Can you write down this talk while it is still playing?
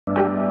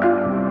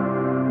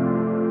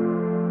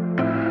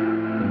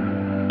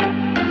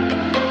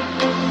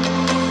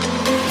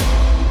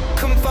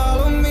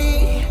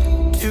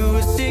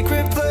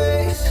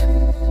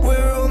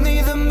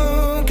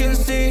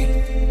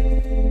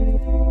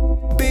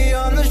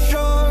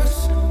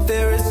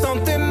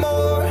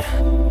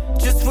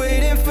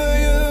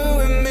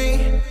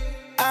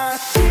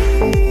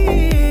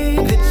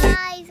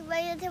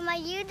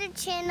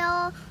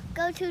channel.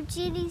 Go to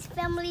Ginny's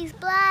Family's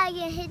blog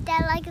and hit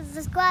that like and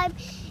subscribe.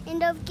 And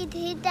don't forget to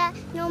hit that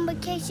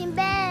notification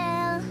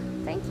bell.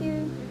 Thank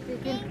you.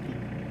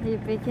 He's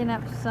picking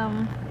up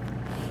some.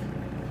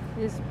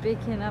 He's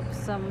picking up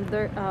some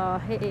dirt,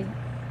 hay,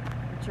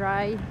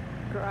 dry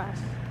grass,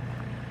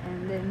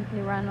 and then he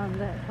ran on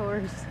that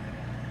horse.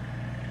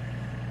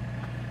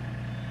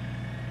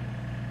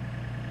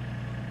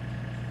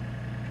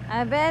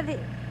 I bet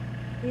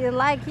he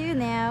like you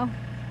now.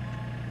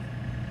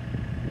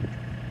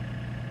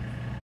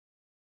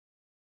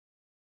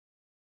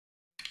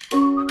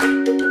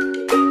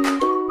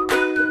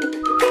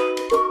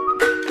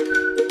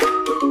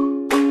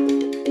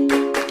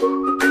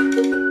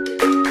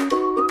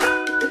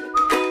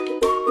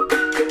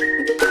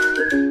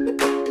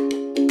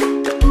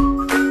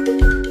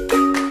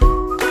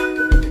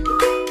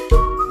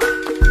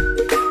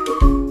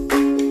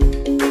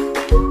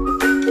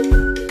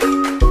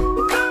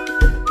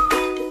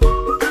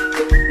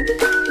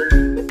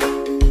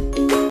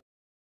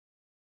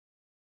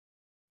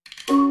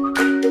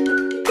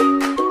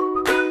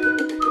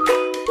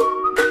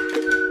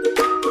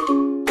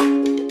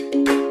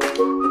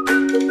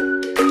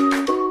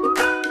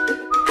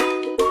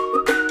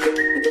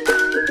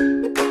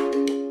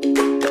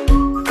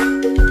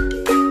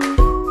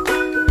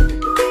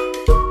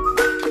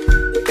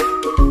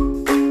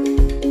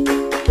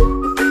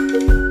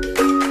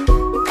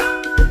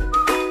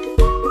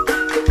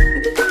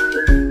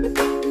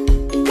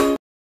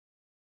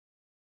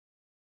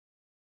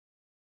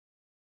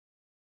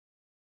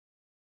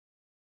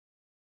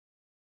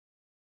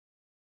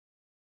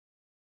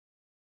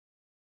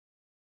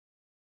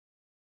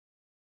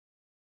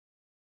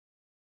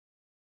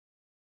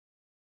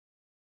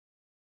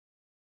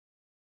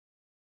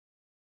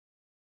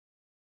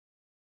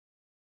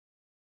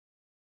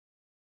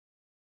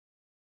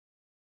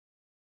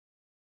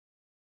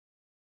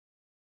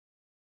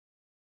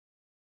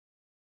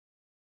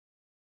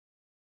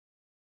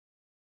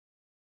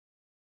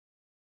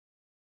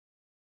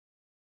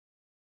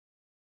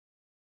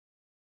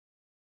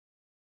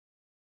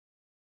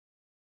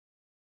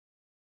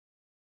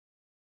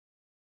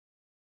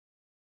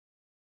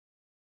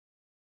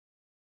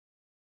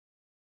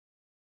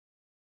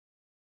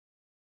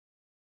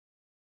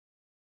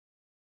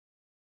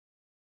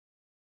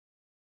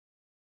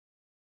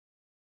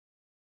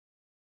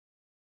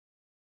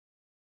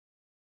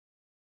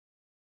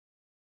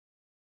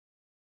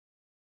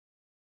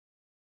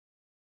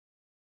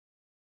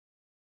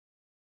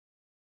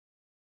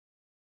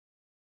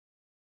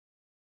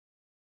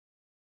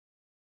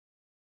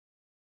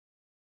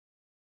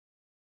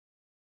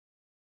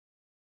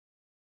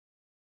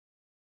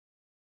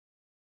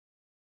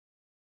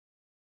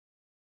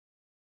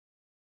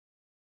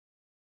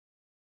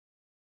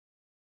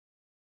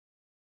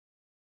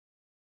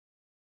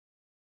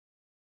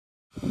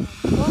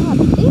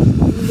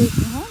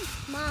 What?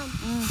 Mom,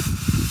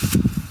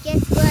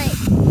 guess what?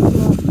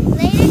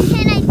 Later,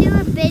 can I do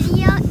a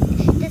video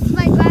just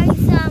by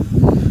grabbing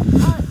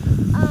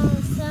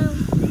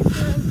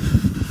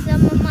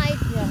some of my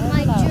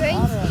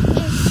drink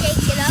and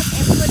shake it up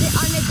and put it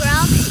on the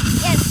ground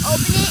and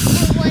open it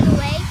and run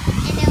away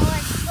and then it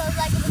explodes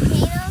like a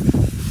volcano?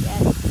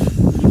 Yes.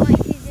 You want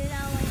to do that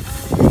all already?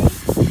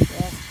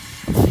 Yes.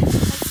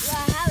 Well,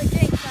 I have a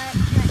drink, but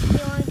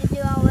you want to do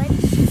it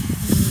already?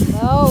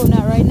 No,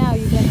 not right now.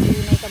 You're gonna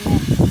make a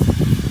mess.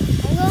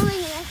 I'm going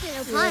in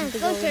the pond. Go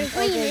to the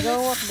Okay,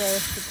 go up there.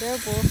 Be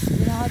careful.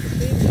 You know how to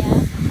swim, yeah?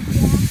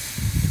 Yeah.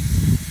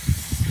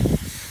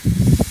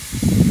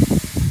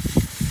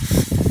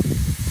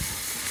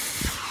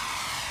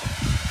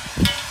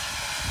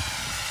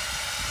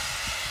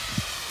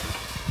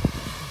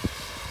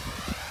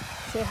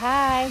 Say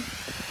hi.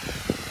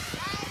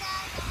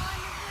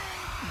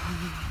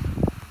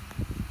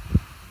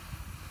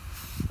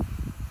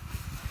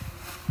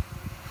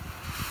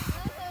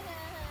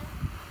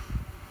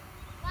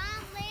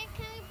 Mom, later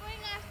can we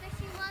bring our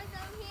fishing rods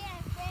over here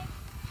and fish?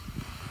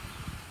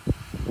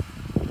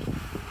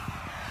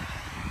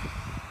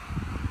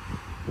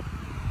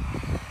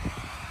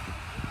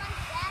 Like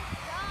that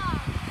dog.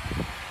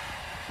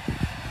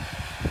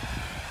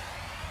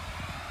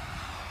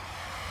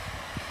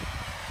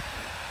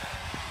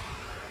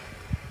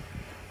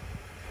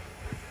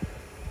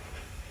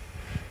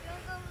 You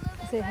wanna go a little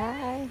bit Say further?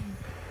 hi.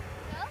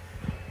 No?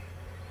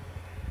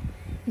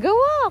 Go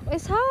up.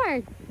 It's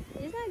hard.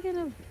 It's not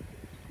gonna.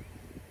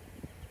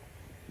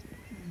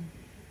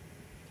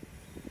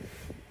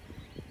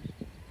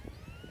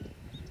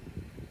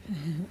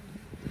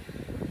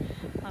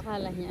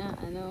 Akala niya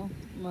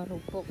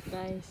marupok,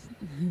 guys.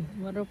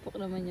 Marupok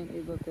naman yung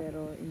iba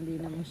pero hindi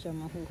naman siya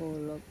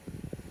mahuhulog.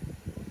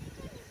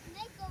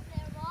 Snake over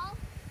there, Mom.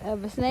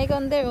 A snake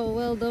on there? Oh,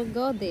 well, don't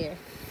go there.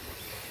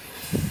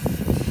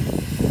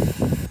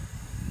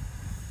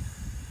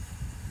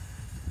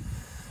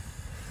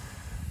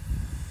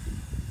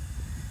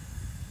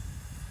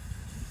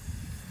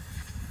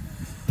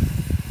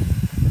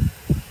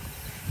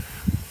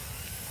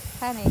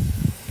 Honey. Mom,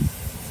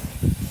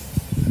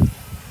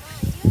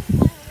 you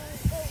kind of want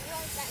to go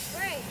run that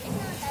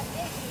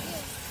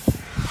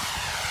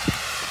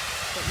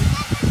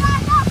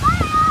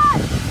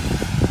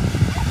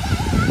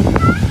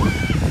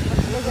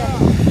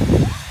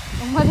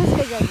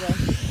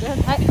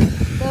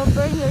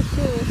in your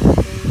shoes.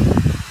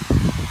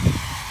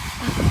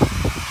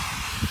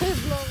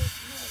 It's blowing.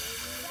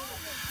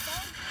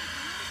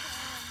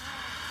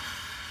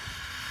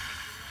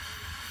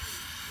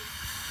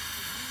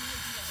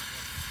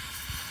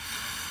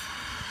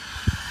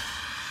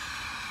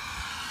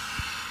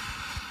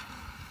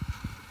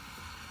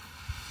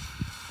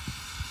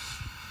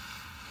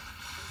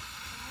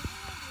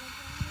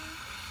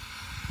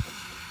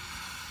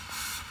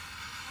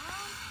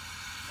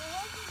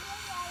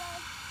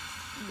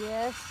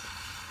 Yes.